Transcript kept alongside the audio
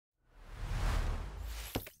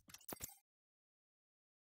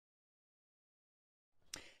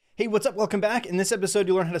Hey, what's up? Welcome back. In this episode,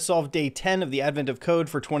 you'll learn how to solve day 10 of the Advent of Code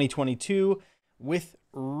for 2022 with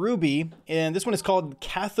Ruby. And this one is called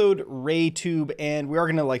Cathode Ray Tube. And we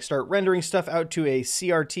are going to start rendering stuff out to a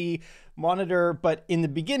CRT monitor. But in the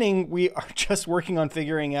beginning, we are just working on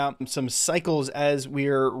figuring out some cycles as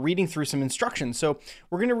we're reading through some instructions. So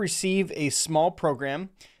we're going to receive a small program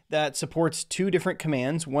that supports two different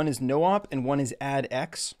commands. One is no-op and one is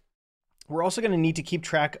addx. We're also going to need to keep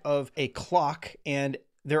track of a clock, and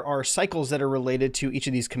there are cycles that are related to each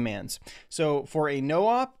of these commands. So for a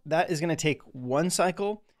no-op, that is going to take one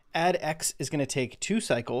cycle. Addx is going to take two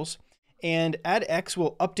cycles. And addx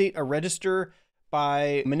will update a register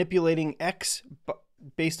by manipulating x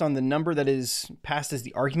based on the number that is passed as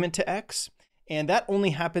the argument to x. And that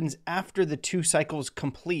only happens after the two cycles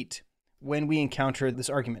complete when we encounter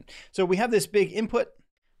this argument. So we have this big input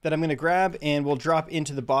that I'm going to grab and we'll drop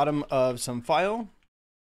into the bottom of some file.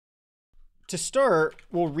 To start,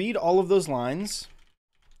 we'll read all of those lines,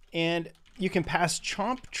 and you can pass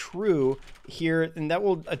chomp true here, and that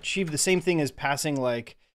will achieve the same thing as passing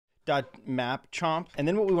 .map chomp. And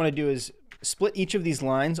then what we want to do is split each of these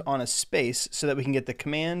lines on a space so that we can get the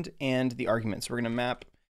command and the argument. So we're going to map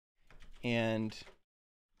and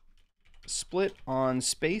split on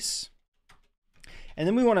space. And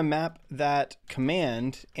then we want to map that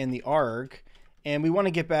command and the arg, and we want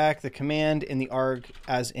to get back the command and the arg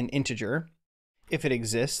as an integer, if it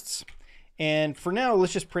exists. And for now,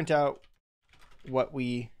 let's just print out what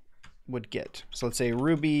we would get. So let's say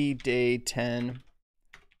Ruby day 10,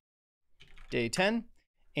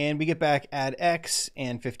 and we get back add x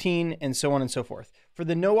and 15 and so on and so forth. For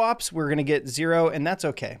the no-ops, we're going to get 0, and that's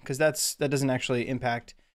okay because that doesn't actually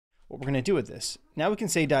impact what we're going to do with this. Now we can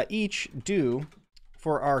say .each do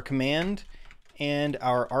for our command and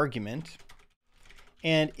our argument.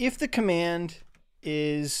 And if the command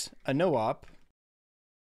is a no-op,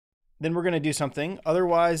 then we're going to do something.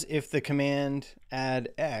 Otherwise, if the command add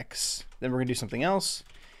x, then we're going to do something else.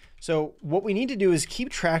 So what we need to do is keep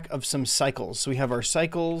track of some cycles. So we have our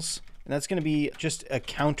cycles, and that's going to be just a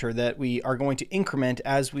counter that we are going to increment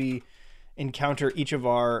as we encounter each of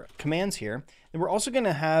our commands here. And we're also going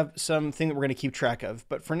to have something that we're going to keep track of.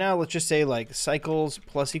 But for now, let's just say cycles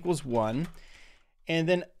plus equals 1. And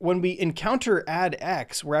then when we encounter add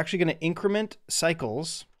x, we're actually going to increment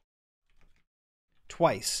cycles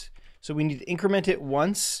twice. So we need to increment it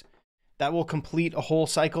once. That will complete a whole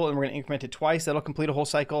cycle, and we're going to increment it twice. That'll complete a whole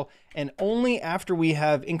cycle. And only after we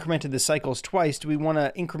have incremented the cycles twice do we want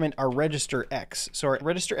to increment our register x. So our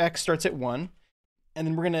register x starts at 1, and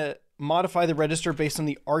then we're going to modify the register based on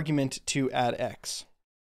the argument to add x.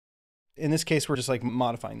 In this case, we're just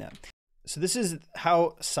modifying that. So this is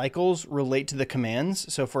how cycles relate to the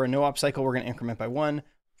commands. So for a no-op cycle, we're going to increment by 1.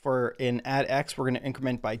 For an add x, we're going to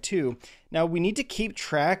increment by 2. Now we need to keep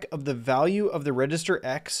track of the value of the register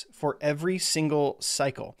x for every single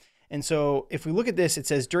cycle. And so if we look at this, it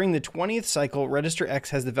says during the 20th cycle, register x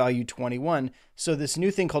has the value 21. So this new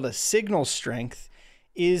thing called a signal strength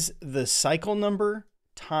is the cycle number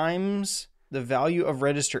times the value of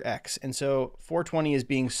register x. And so 420 is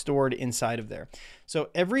being stored inside of there. So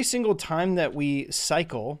every single time that we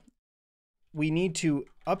cycle, we need to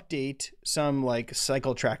update some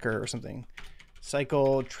cycle tracker or something.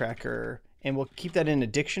 Cycle tracker, and we'll keep that in a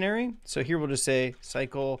dictionary. So here we'll just say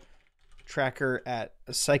cycle tracker at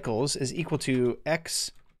cycles is equal to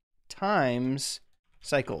x times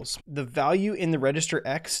cycles. The value in the register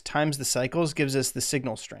x times the cycles gives us the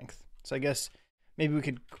signal strength. So I guess maybe we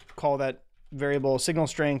could call that variable signal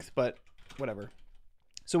strength, but whatever.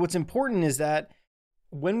 So what's important is that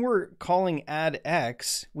when we're calling add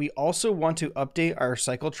x, we also want to update our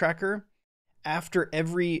cycle tracker after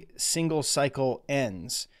every single cycle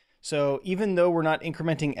ends. So even though we're not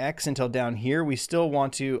incrementing x until down here, we still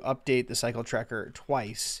want to update the cycle tracker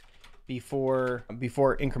twice before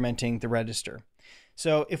incrementing the register.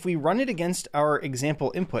 So if we run it against our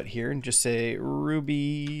example input here and just say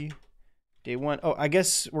Ruby day 1, I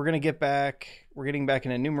guess we're getting back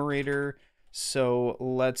an enumerator. So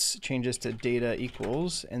let's change this to data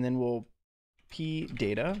equals, and then we'll p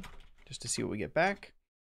data just to see what we get back.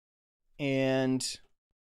 Or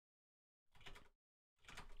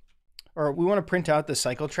we want to print out the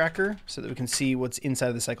cycle tracker so that we can see what's inside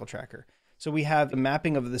of the cycle tracker. So we have the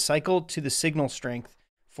mapping of the cycle to the signal strength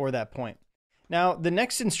for that point. Now, the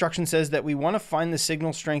next instruction says that we want to find the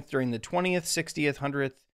signal strength during the 20th, 60th,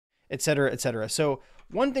 100th, etc., etc. So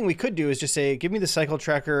one thing we could do is just say, give me the cycle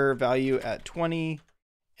tracker value at 20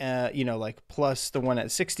 you know, like plus the one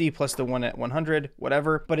at 60, plus the one at 100,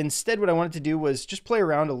 whatever. But instead what I wanted to do was just play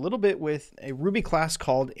around a little bit with a Ruby class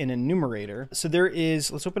called an enumerator. So there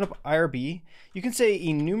is, let's open up IRB. You can say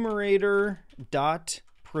enumerator dot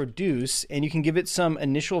produce, and you can give it some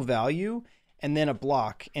initial value and then a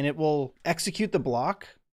block, and it will execute the block.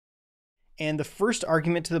 And the first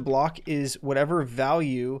argument to the block is whatever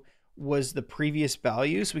value was the previous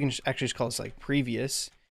value. So we can actually just call this like previous.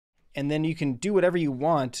 And then you can do whatever you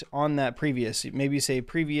want on that previous. Maybe you say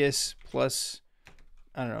previous plus,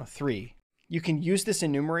 I don't know, 3. You can use this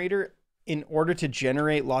enumerator in order to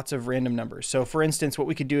generate lots of random numbers. So for instance, what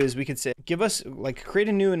we could do is we could say, give us, like, create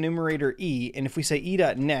a new enumerator E, and if we say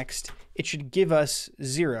E.next, it should give us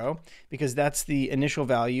 0 because that's the initial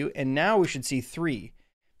value. And now we should see 3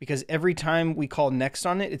 because every time we call next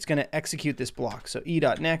on it, it's going to execute this block. So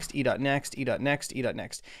E.next, E.next, E.next,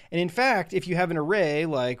 E.next. And in fact, if you have an array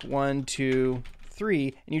like 1, 2,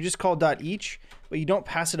 3, and you just call .each, but you don't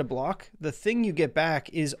pass it a block, the thing you get back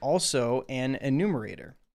is also an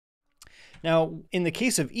enumerator. Now, in the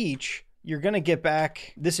case of each, you're going to get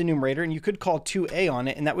back this enumerator, and you could call 2a on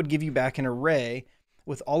it, and that would give you back an array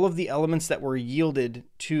with all of the elements that were yielded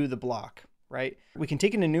to the block, right? We can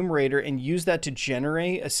take an enumerator and use that to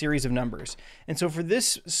generate a series of numbers. And so for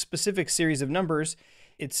this specific series of numbers,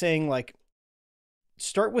 it's saying like,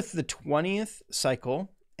 start with the 20th cycle,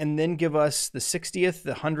 and then give us the 60th,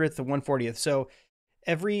 the 100th, the 140th. So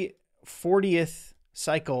every 40th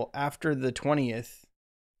cycle after the 20th,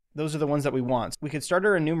 those are the ones that we want. We could start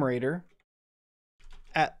our enumerator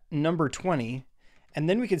at number 20, and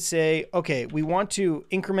then we could say, okay, we want to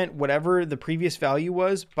increment whatever the previous value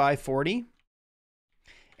was by 40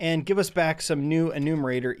 and give us back some new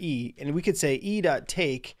enumerator E. And we could say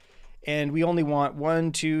E.take, and we only want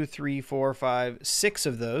 1, 2, 3, 4, 5, 6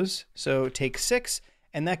 of those. So take 6,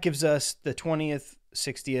 and that gives us the 20th,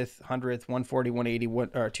 60th, 100th, 140, 180,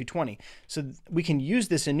 or 220. So we can use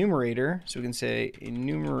this enumerator. So we can say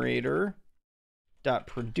enumerator dot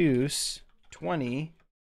produce 20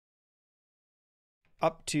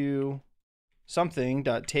 up to something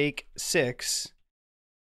dot take 6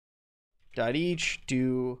 dot each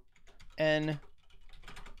do n.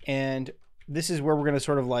 And this is where we're going to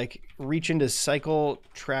sort of like reach into cycle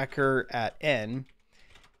tracker at n.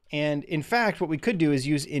 And in fact, what we could do is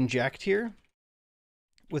use inject here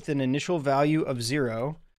with an initial value of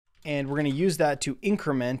 0, and we're going to use that to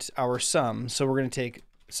increment our sum. So we're going to take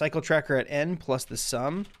cycle tracker at n plus the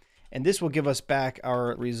sum, and this will give us back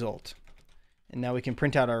our result. And now we can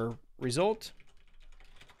print out our result,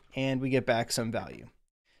 and we get back some value.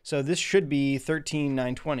 So this should be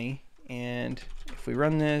 13,920, and if we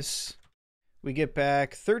run this, we get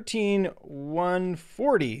back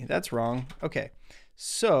 13,140. That's wrong. Okay,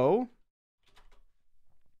 so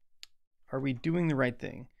are we doing the right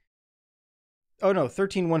thing? Oh no,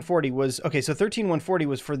 13,140 was, okay, so 13,140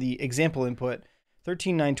 was for the example input.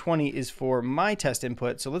 13,920 is for my test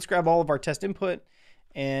input. So let's grab all of our test input,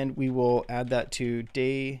 and we will add that to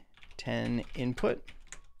day 10 input.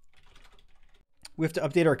 We have to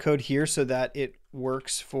update our code here so that it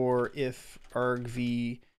works for if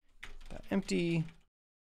argv.empty.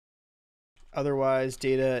 Otherwise,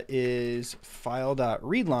 data is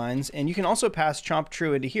file.readlines, and you can also pass chomp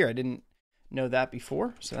true into here. I didn't know that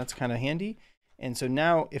before, so that's kind of handy. And so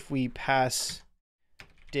now if we pass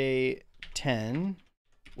day 10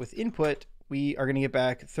 with input, we are going to get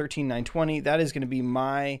back 13,920. That is going to be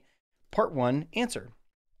my part 1 answer.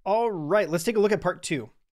 All right, let's take a look at part 2.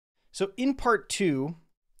 So in part 2,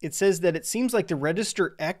 it says that it seems like the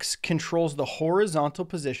register X controls the horizontal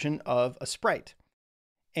position of a sprite,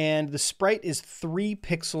 and the sprite is 3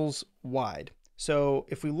 pixels wide. So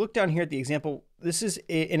if we look down here at the example, this is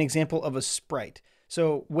an example of a sprite.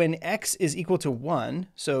 So when X is equal to 1,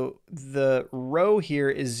 so the row here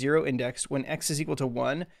is 0 indexed. When X is equal to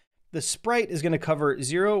 1, the sprite is going to cover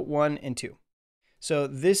 0, 1, and 2. So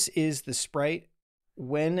this is the sprite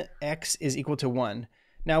when X is equal to 1.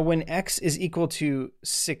 Now when X is equal to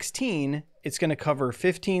 16, it's going to cover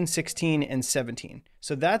 15, 16, and 17.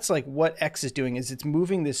 So that's like what X is doing, is it's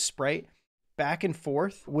moving this sprite back and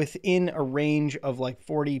forth within a range of like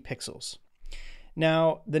 40 pixels.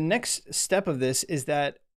 Now, the next step of this is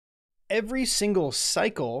that every single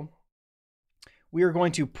cycle, we are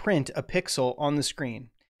going to print a pixel on the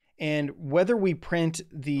screen. And whether we print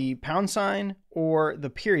the £sign or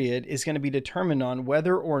the period is going to be determined on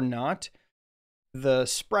whether or not the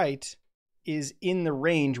sprite is in the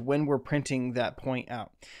range when we're printing that point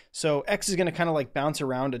out. So X is going to kind of like bounce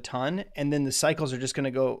around a ton, and then the cycles are just going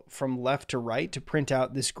to go from left to right to print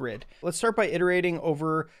out this grid. Let's start by iterating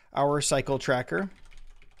over our cycle tracker.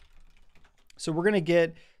 So we're going to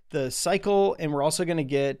get the cycle, and we're also going to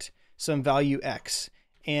get some value X.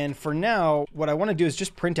 And for now, what I want to do is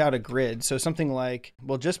just print out a grid. So something like,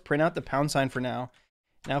 we'll just print out the pound sign for now.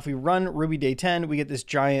 Now, if we run Ruby day 10, we get this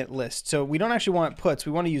giant list. So we don't actually want puts.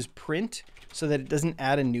 We want to use print so that it doesn't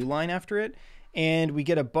add a new line after it. And we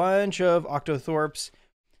get a bunch of octothorpes.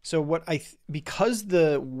 So because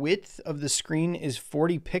the width of the screen is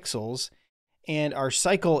 40 pixels and our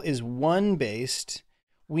cycle is 1 based,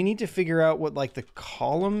 we need to figure out what like the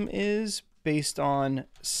column is based on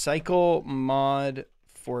cycle mod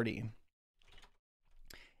 40.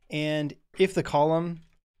 And if the column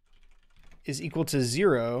is equal to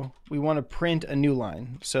 0, we want to print a new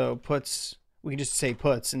line. So puts, we can just say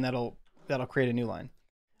puts, and that'll create a new line.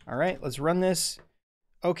 All right, let's run this.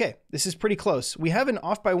 Okay, this is pretty close. We have an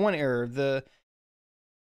off by 1 error. The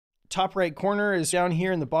top right corner is down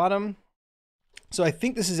here in the bottom. So I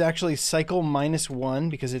think this is actually cycle -1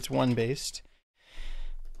 because it's 1 based.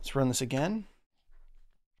 Let's run this again.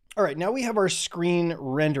 All right, now we have our screen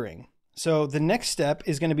rendering. So the next step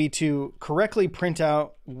is going to be to correctly print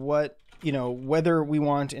out what, whether we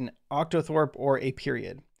want an octothorpe or a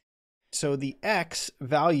period. So the X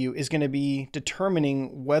value is going to be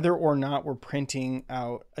determining whether or not we're printing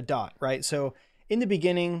out a dot, right? So in the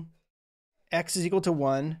beginning, X is equal to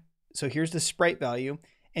 1. So here's the sprite value.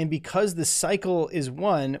 And because the cycle is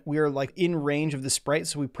 1, we are like in range of the sprite.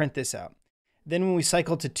 So we print this out. Then when we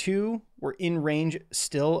cycle to 2, we're in range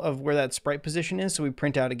still of where that sprite position is. So we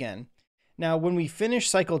print out again. Now, when we finish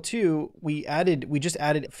cycle 2, we just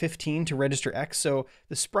added 15 to register X. So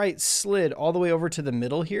the sprite slid all the way over to the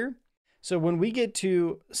middle here. So when we get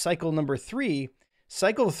to cycle number 3,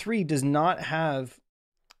 cycle 3 does not have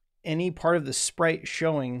any part of the sprite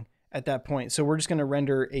showing at that point. So we're just going to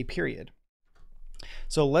render a period.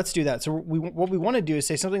 So let's do that. So what we want to do is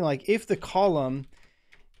say something like, if the column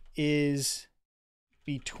is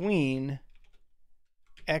between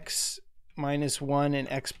X -1 and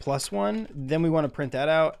X +1, then we want to print that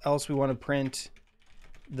out. Else we want to print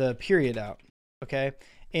the period out. Okay.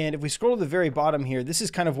 And if we scroll to the very bottom here, this is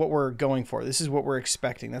kind of what we're going for. This is what we're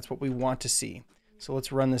expecting. That's what we want to see. So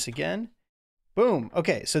let's run this again. Boom.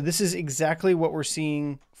 Okay. So this is exactly what we're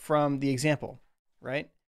seeing from the example, right?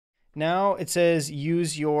 Now it says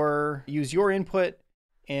use your input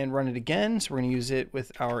and run it again. So we're going to use it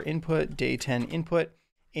with our input, day 10 input.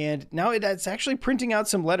 And now it's actually printing out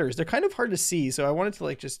some letters. They're kind of hard to see. So I wanted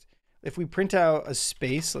to if we print out a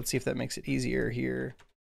space, let's see if that makes it easier here.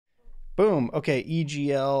 Boom. Okay.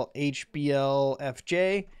 EGL, HBL,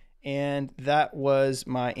 FJ. And that was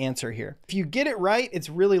my answer here. If you get it right, it's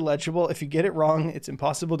really legible. If you get it wrong, it's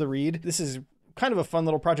impossible to read. This is kind of a fun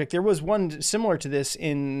little project. There was one similar to this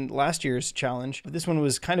in last year's challenge. But this one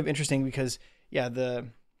was kind of interesting because, yeah, the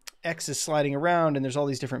X is sliding around and there's all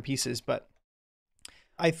these different pieces. But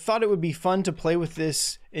I thought it would be fun to play with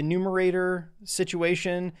this enumerator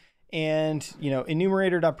situation and,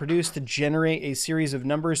 enumerator.produce to generate a series of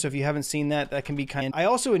numbers. So if you haven't seen that, that can be I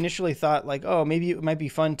also initially thought like, oh, maybe it might be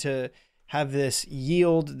fun to have this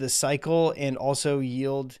yield the cycle and also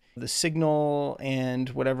yield the signal and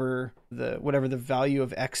whatever the value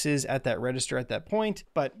of X is at that register at that point.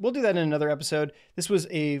 But we'll do that in another episode. This was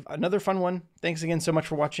another fun one. Thanks again so much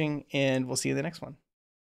for watching, and we'll see you in the next one.